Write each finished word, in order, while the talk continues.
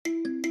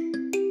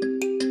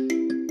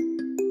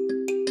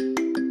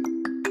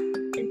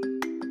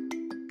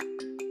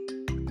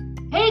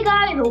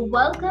right,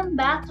 welcome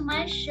back to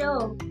my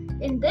show.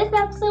 In this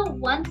episode,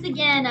 once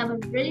again, I have a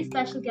really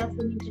special guest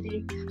with me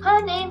today.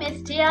 Her name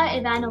is Tea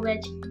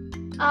Ivanovic.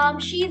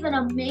 She's an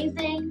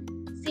amazing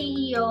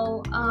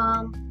CEO,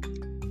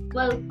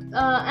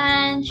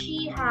 and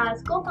she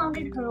has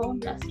co-founded her own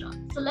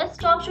restaurant. So let's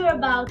talk to her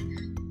about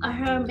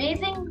her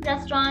amazing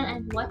restaurant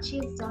and what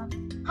she's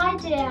done. Hi,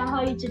 Tea, how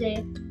are you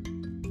today?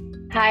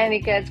 Hi,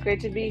 Anika. It's great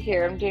to be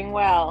here. I'm doing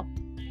well.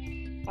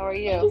 How are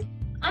you?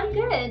 I'm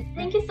good.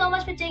 Thank you so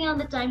much for taking on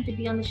the time to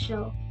be on the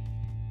show.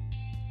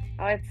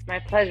 Oh, it's my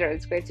pleasure.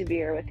 It's great to be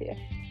here with you.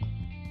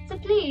 So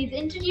please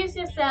introduce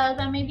yourself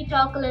and maybe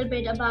talk a little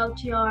bit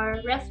about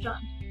your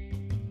restaurant.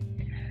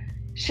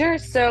 Sure.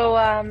 So,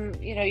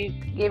 you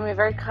gave me a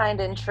very kind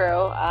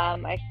intro.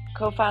 I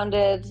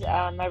co-founded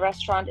my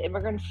restaurant,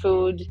 Immigrant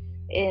Food,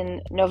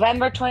 in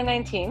November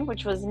 2019,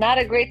 which was not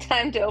a great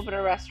time to open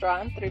a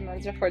restaurant, 3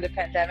 months before the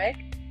pandemic.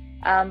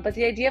 But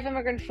the idea of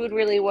Immigrant Food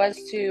really was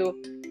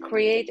to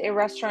create a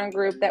restaurant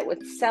group that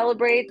would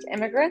celebrate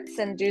immigrants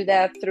and do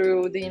that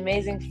through the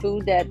amazing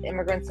food that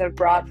immigrants have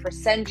brought for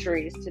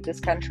centuries to this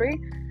country,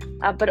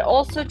 but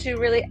also to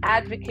really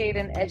advocate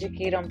and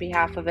educate on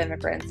behalf of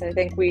immigrants. I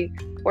think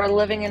we're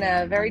living in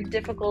a very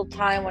difficult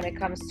time when it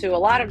comes to a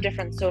lot of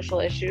different social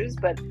issues,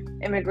 but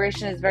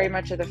immigration is very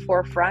much at the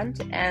forefront.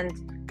 And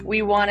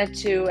we wanted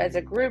to, as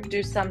a group,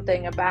 do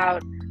something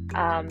about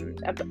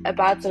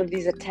sort of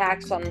these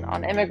attacks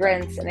on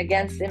immigrants and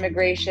against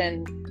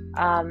immigration,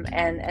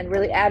 and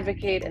really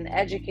advocate and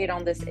educate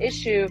on this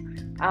issue,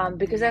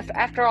 because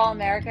after all,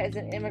 America is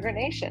an immigrant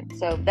nation.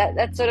 So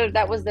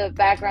that was the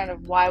background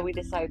of why we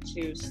decided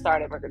to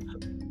start Immigrant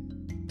Food.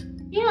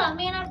 Yeah, I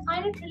mean, I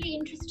find it really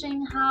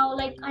interesting how,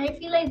 I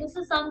feel like this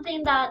is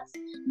something that's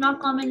not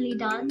commonly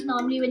done.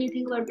 Normally, when you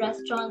think about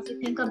restaurants, you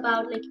think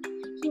about,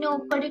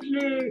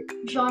 particular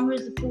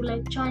genres of food,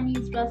 like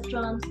Chinese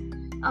restaurants,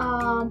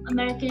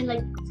 American,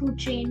 food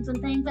chains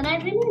and things. And I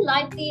really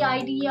like the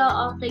idea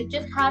of,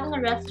 just having a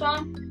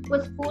restaurant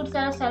with foods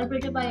that are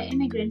celebrated by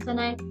immigrants. And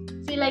I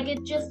feel like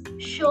it just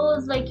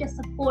shows, your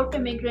support for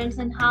immigrants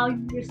and how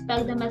you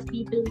respect them as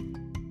people.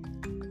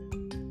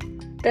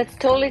 That's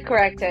totally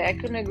correct. I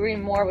couldn't agree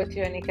more with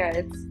you, Anika.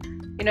 It's,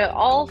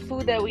 all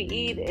food that we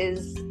eat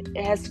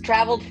has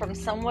traveled from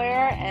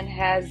somewhere and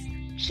has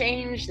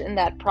changed in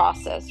that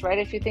process, right?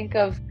 If you think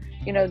of,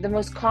 the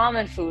most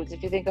common foods,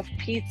 if you think of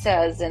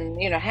pizzas and,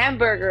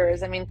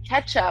 hamburgers, I mean,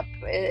 ketchup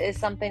is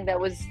something that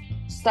was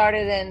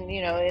started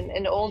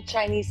in old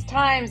Chinese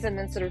times and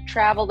then sort of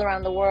traveled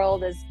around the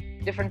world as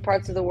different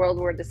parts of the world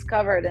were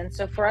discovered. And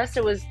so for us,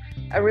 it was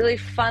a really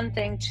fun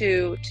thing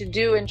to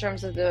do in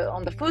terms of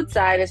on the food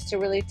side, is to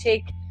really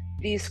take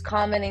these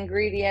common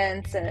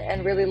ingredients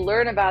and really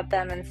learn about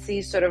them and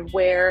see sort of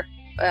where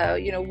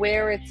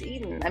it's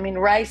eaten. I mean,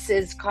 rice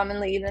is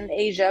commonly eaten in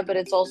Asia, but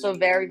it's also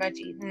very much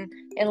eaten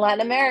in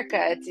Latin America.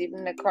 It's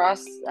eaten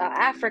across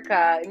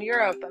Africa and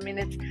Europe. I mean,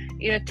 it's,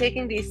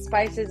 taking these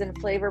spices and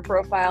flavor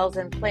profiles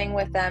and playing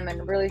with them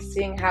and really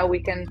seeing how we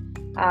can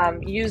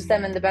use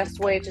them in the best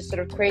way to sort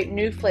of create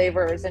new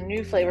flavors and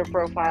new flavor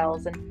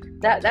profiles.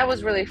 And that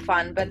was really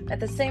fun. But at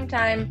the same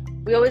time,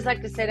 we always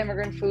like to say at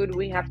Immigrant Food,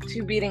 we have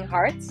two beating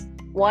hearts.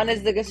 One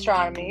is the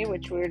gastronomy,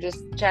 which we were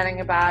just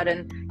chatting about,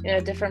 and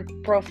different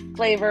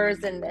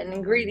flavors and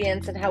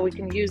ingredients and how we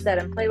can use that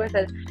and play with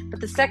it.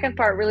 But the second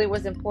part really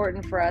was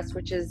important for us,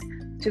 which is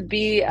to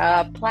be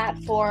a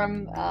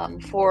platform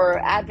for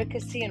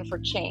advocacy and for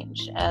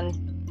change. And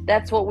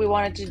that's what we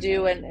wanted to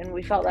do. And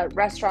we felt that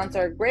restaurants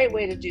are a great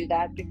way to do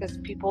that, because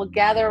people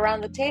gather around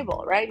the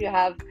table, right? You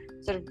have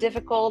sort of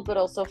difficult but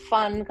also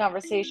fun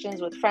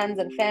conversations with friends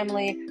and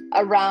family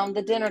around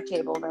the dinner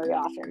table very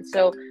often.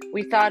 So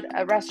we thought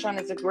a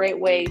restaurant is a great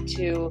way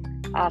to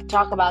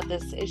talk about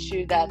this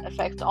issue that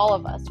affects all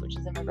of us, which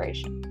is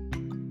immigration.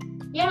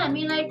 Yeah, I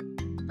mean,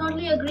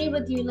 totally agree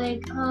with you.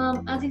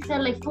 As you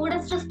said, food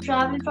has just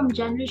traveled from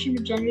generation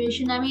to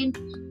generation. I mean,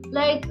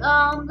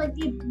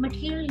 the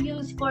material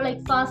used for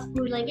fast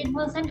food, it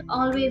wasn't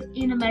always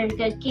in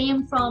America. It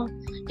came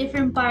from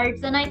different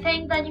parts, and I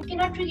think that you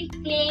cannot really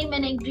claim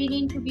an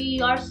ingredient to be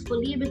yours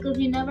fully, because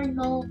you never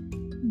know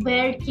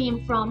where it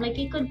came from.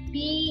 It could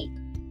be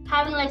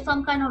having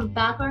some kind of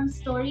background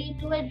story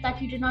to it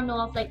that you did not know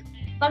of.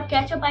 But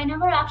ketchup, I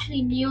never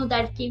actually knew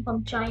that it came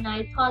from China.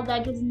 I thought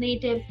that was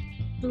native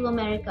to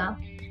America.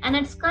 And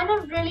it's kind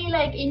of really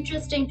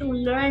interesting to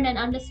learn and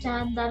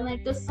understand that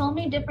there's so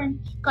many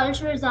different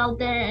cultures out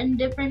there and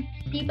different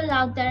people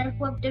out there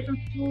who have different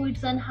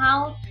foods, and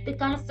how they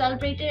kind of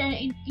celebrate it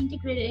and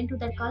integrate it into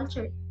their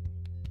culture.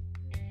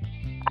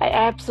 I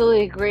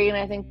absolutely agree. And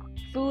I think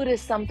food is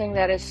something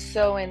that is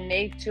so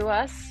innate to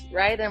us,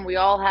 right? And we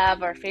all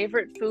have our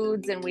favorite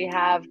foods, and we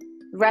have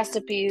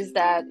recipes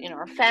that,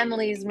 our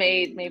families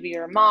made, maybe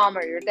your mom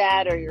or your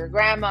dad or your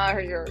grandma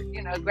or your,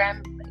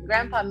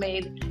 grandpa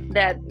made,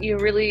 that you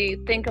really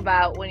think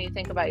about when you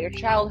think about your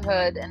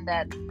childhood, and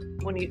that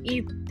when you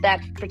eat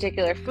that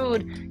particular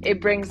food, it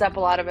brings up a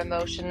lot of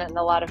emotion and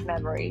a lot of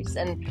memories.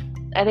 And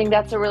I think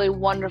that's a really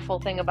wonderful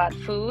thing about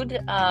food,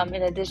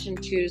 in addition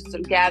to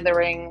sort of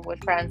gathering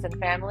with friends and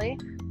family.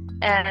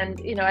 And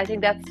I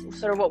think that's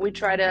sort of what we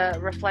try to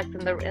reflect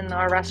in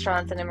our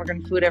restaurants and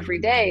Immigrant Food every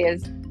day,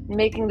 is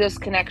making those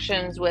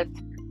connections with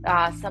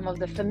some of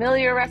the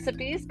familiar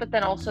recipes, but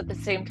then also at the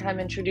same time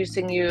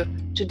introducing you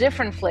to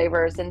different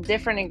flavors and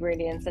different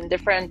ingredients and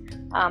different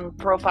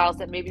profiles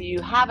that maybe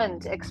you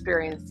haven't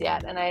experienced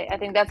yet. And I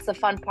think that's the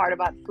fun part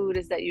about food,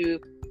 is that you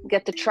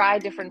get to try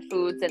different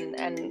foods,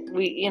 and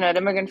we, at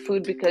Immigrant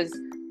Food, because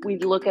we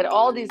look at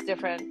all these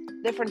different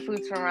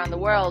foods from around the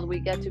world, we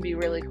get to be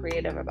really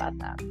creative about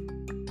that.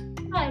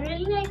 I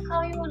really like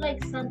how you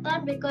said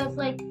that, because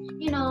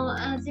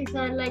as you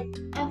said,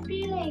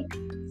 every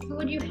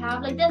food you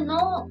have, there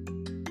are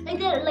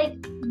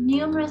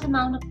numerous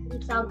amount of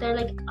foods out there.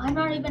 I've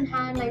not even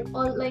had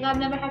I've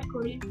never had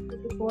Korean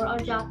food before, or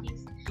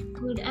Japanese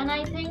food, and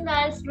I think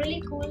that it's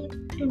really cool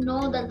to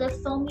know that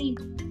there's so many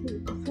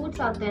foods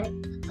out there.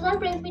 So that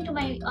brings me to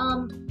my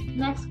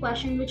next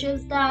question, which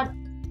is that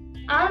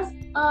as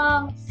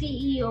a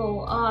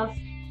CEO of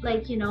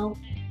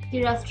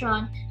the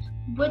restaurant,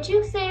 would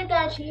you say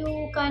that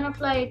you kind of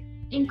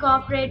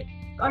incorporate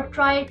or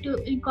try to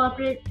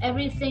incorporate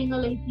every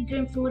single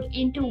ingredient food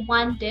into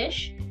one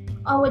dish,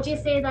 or would you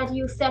say that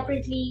you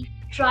separately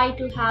try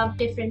to have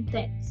different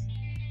things?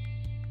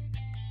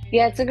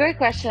 Yeah, it's a great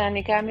question,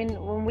 Annika. I mean,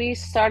 when we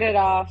started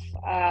off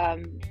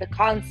the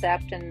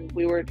concept, and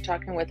we were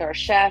talking with our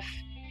chef,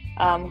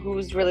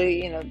 who's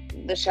really,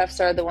 the chefs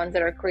are the ones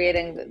that are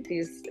creating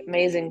these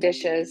amazing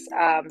dishes.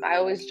 I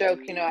always joke,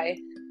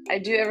 I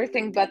do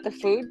everything but the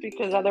food,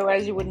 because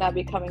otherwise you would not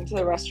be coming to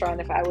the restaurant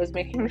if I was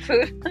making the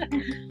food.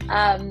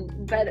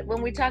 But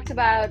when we talked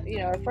about,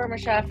 our former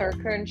chef, our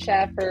current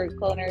chef, or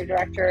culinary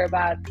director,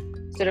 about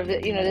sort of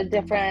the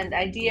different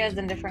ideas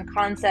and different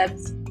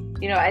concepts,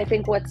 I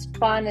think what's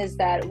fun is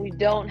that we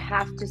don't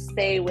have to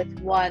stay with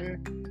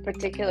one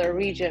particular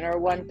region or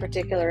one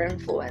particular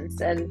influence,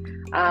 and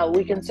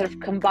we can sort of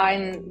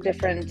combine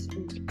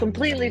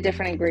completely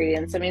different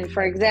ingredients. I mean,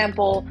 for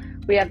example,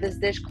 we have this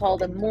dish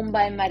called a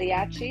Mumbai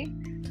mariachi,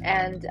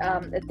 and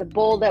it's a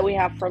bowl that we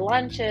have for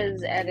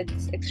lunches, and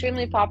it's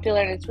extremely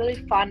popular, and it's really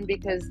fun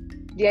because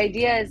the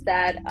idea is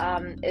that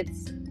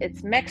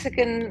it's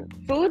Mexican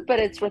food, but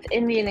it's with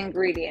Indian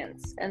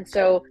ingredients. And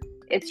so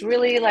it's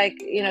really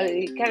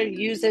it kind of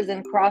uses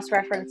and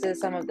cross-references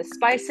some of the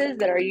spices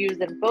that are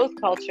used in both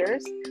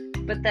cultures,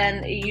 but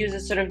then it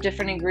uses sort of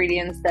different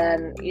ingredients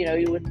than,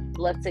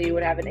 let's say you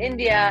would have in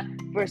India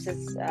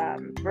versus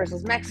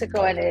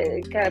Mexico, and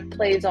it kind of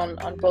plays on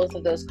both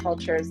of those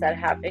cultures that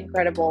have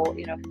incredible,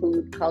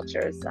 food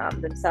cultures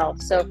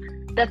themselves. So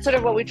that's sort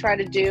of what we try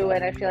to do,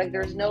 and I feel like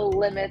there's no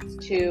limits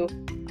to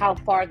how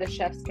far the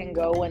chefs can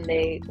go when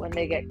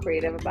they get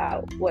creative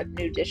about what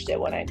new dish they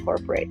want to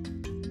incorporate.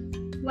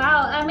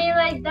 Wow, I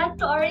mean,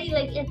 that's already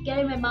it's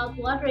getting my mouth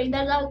watering.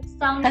 That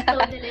sounds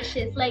so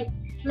delicious.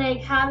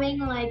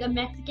 Having a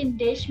Mexican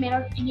dish made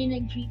of Indian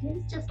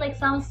ingredients just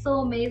sounds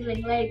so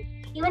amazing.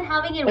 Even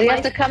having it. Well, you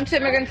have to come to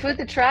Immigrant Food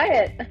to try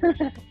it.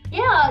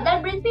 Yeah,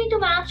 that brings me to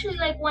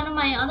one of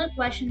my other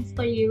questions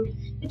for you,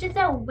 which is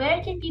that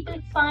where can people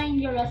find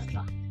your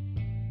restaurant?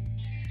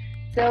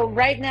 So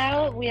right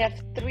now we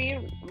have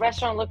 3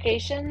 restaurant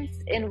locations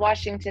in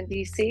Washington,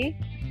 D.C.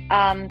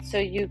 So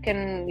you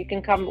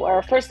can come.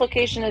 Our first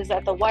location is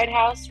at the White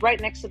House, right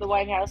next to the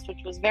White House,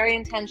 which was very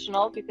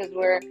intentional because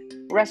we're a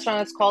restaurant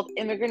that's called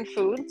Immigrant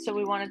Foods. So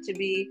we wanted to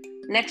be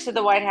next to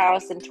the White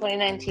House in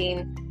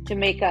 2019 to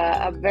make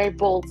a very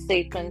bold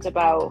statement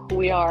about who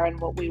we are and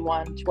what we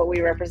want, what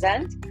we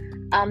represent.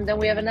 Then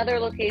we have another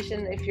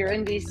location, if you're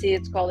in DC,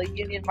 it's called a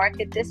Union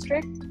Market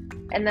District.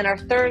 And then our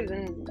third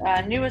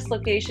and newest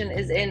location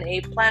is in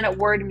a Planet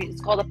Word.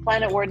 It's called a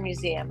Planet Word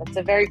Museum. It's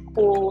a very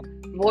cool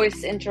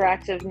voice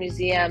interactive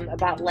museum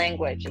about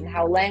language and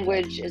how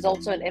language is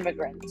also an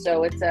immigrant.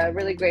 So it's a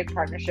really great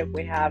partnership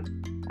we have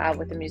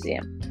with the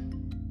museum.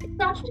 It's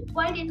actually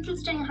quite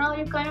interesting how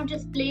you kind of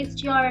just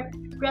placed your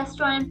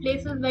restaurant in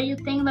places where you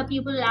think that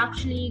people will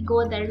actually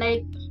go there.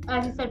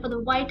 As you said, for the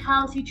White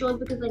House, you chose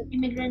because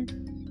immigrant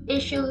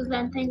issues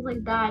and things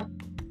like that.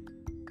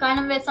 Kind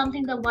of is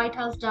something the White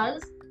House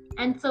does.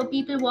 And so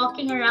people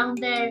walking around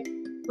there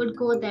would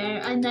go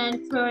there. And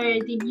then for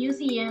the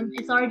museum,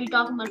 it's already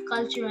talking about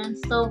culture, and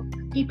so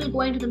people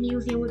going to the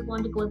museum would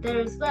want to go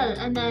there as well.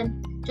 And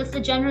then just the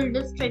general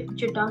district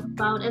that you're talking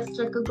about is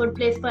a good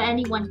place for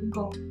anyone to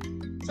go.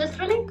 So it's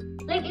really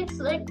it's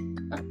a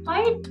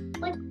quite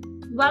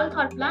well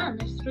thought plan.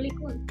 It's really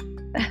cool.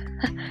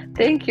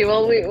 Thank you.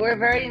 Well, we're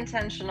very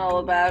intentional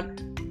about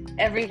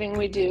everything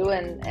we do,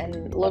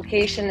 and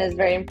location is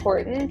very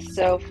important.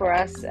 So for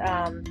us,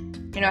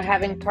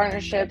 having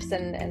partnerships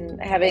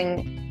and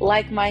having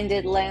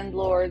like-minded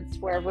landlords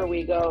wherever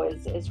we go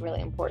is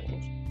really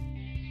important.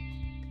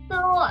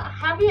 So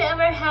have you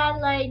ever had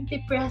the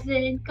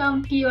president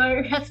come to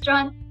your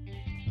restaurant?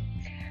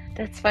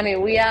 That's funny.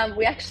 We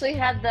actually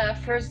had the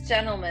first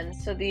gentleman,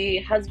 so the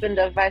husband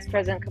of Vice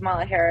President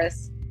Kamala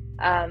Harris,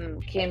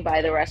 came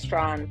by the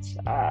restaurant.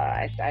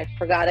 I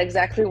forgot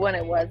exactly when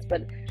it was,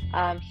 but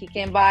he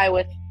came by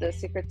with the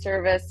Secret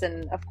Service,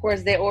 and of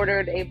course they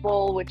ordered a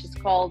bowl which is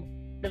called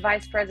the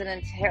Vice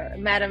President's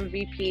Madam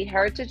VP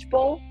Heritage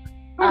Bowl,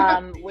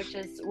 which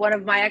is one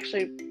of my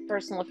actually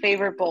personal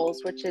favorite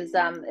bowls, which is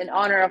in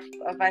honor of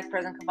Vice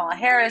President Kamala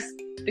Harris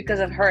because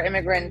of her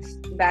immigrant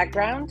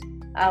background,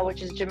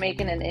 which is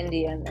Jamaican and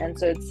Indian. And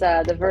so it's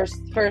the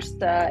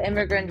first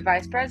immigrant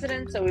vice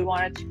president. So we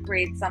wanted to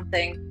create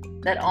something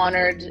that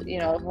honored,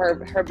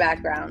 her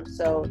background.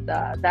 So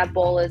that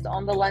bowl is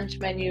on the lunch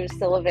menu,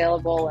 still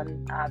available,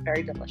 and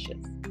very delicious.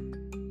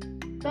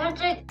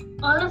 Patrick,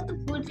 all of the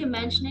foods you're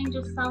mentioning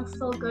just sounds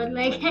so good.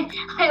 Like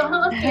I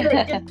almost feel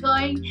like just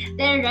going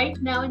there right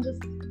now and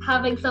just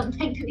having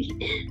something to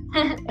eat.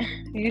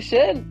 You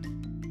should.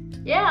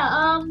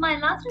 Yeah. My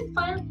last and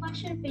final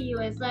question for you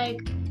is like,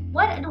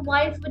 what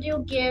advice would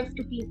you give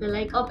to people,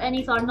 like of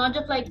any sort, not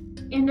just like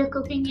in the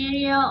cooking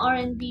area or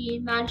in the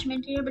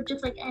management area, but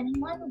just like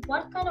anyone?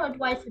 What kind of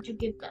advice would you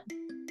give them?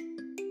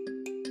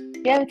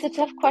 Yeah, it's a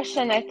tough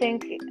question. I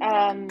think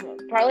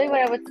probably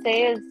what I would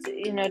say is,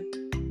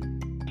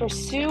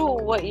 pursue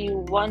what you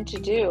want to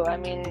do. I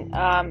mean,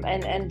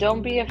 and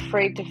don't be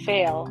afraid to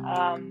fail.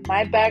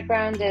 My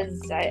background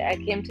is I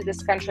came to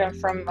this country.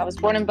 I was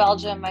born in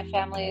Belgium. My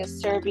family is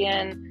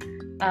Serbian.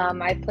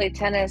 I played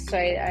tennis, so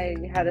I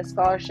had a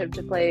scholarship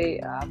to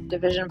play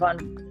Division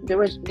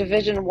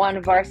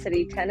One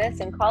varsity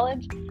tennis in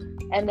college,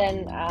 and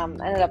then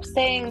ended up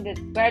staying,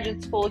 did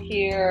graduate school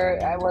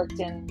here. I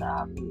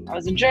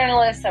was a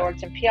journalist. I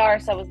worked in PR,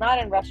 so I was not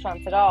in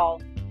restaurants at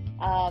all.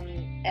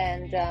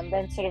 And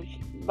then sort of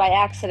by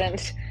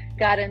accident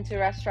got into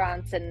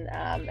restaurants and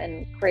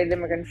created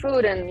Immigrant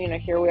Food, and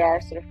here we are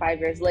sort of 5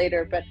 years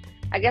later. But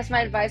I guess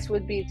my advice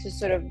would be to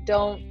sort of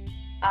don't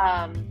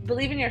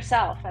believe in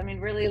yourself. I mean,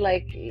 really,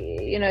 like,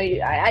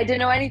 I didn't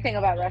know anything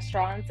about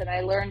restaurants, and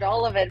I learned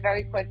all of it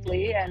very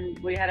quickly, and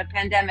we had a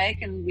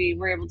pandemic and we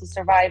were able to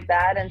survive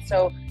that. And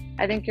so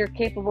I think you're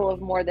capable of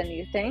more than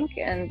you think,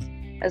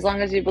 and as long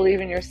as you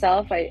believe in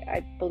yourself,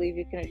 I believe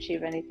you can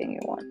achieve anything you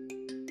want.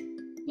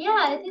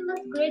 Yeah, I think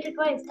that's great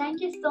advice. Thank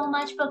you so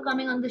much for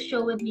coming on the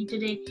show with me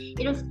today.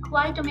 It was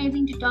quite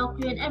amazing to talk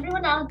to you. And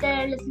everyone out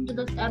there listening to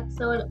this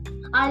episode,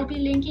 I'll be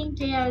linking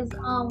Tea's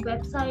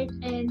website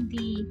in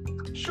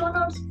the show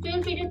notes.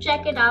 Feel free to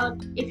check it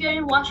out. If you're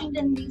in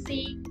Washington,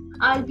 D.C.,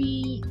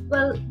 the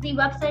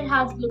website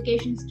has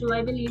locations too,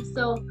 I believe.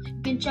 So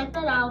you can check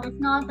that out. If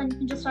not, then you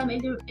can just type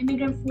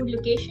Immigrant Food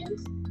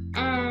locations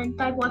and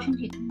type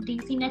Washington,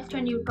 D.C. next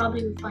and you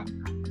probably will find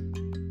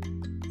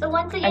that. So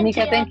once again,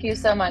 Anika, Tea, thank you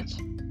so much.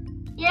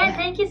 Yeah,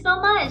 thank you so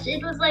much.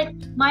 It was like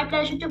my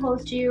pleasure to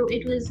host you.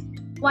 It was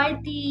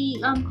quite the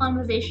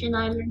conversation.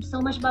 I learned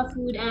so much about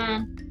food,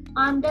 and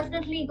I'm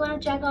definitely going to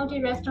check out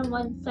your restaurant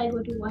once I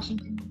go to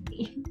Washington,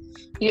 D.C.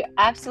 You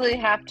absolutely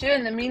have to.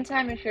 In the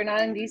meantime, if you're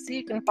not in DC,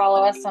 you can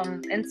follow us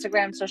on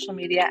Instagram, social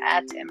media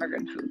at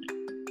Immigrant Food.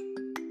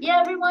 Yeah,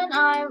 everyone,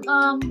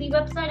 the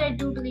website I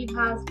do believe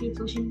has the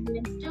social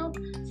media links too.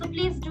 So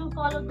please do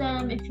follow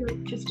them if you're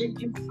interested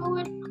in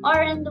food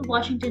or in the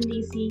Washington,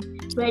 D.C.,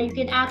 where you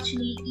can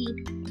actually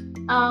eat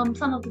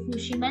some of the food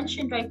she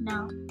mentioned right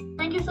now.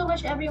 Thank you so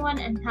much, everyone,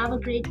 and have a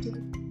great day.